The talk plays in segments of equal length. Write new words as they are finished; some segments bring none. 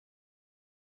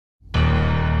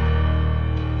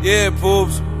Yeah,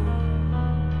 boobs.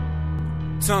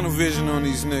 Tunnel vision on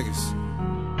these niggas.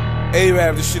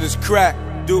 A-Rap, this shit is crack.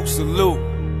 Duke, salute.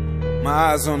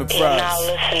 My eyes on the prize. You're now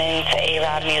listening to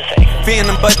A-Rap music.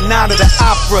 Phantom button out of the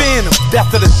opera. Phantom,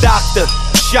 death of the doctor.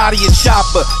 Shotty and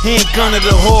chopper. Handgun of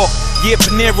the hawk. Yeah,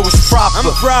 Panero is proper. I'm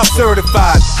proud,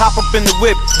 certified. Hop up in the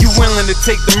whip. You willing to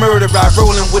take the murder ride?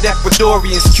 Rolling with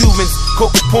Ecuadorians, Cubans,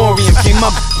 Cocaporian. Came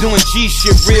up doing G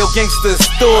shit, real gangster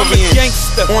historian.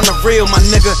 Gangster on the real, my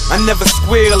nigga. I never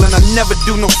squeal and I never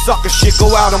do no sucker shit. Go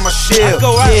out on my shield.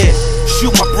 Yeah,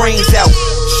 shoot my brains out.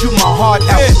 Shoot my heart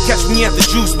out. Catch me at the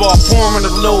juice bar, pouring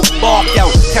a little bark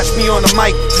out. Catch me on the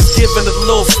mic, just giving a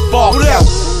little spark out.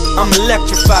 I'm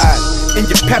electrified and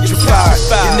you're petrified.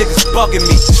 Your niggas bugging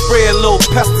me. Spray a little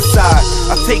pesticide.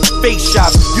 I take face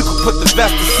shots. You can put the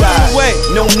vest aside.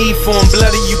 No need for him,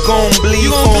 bloody. You gon' bleed.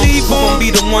 You gon'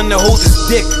 be the one that holds his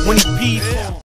dick when he pees.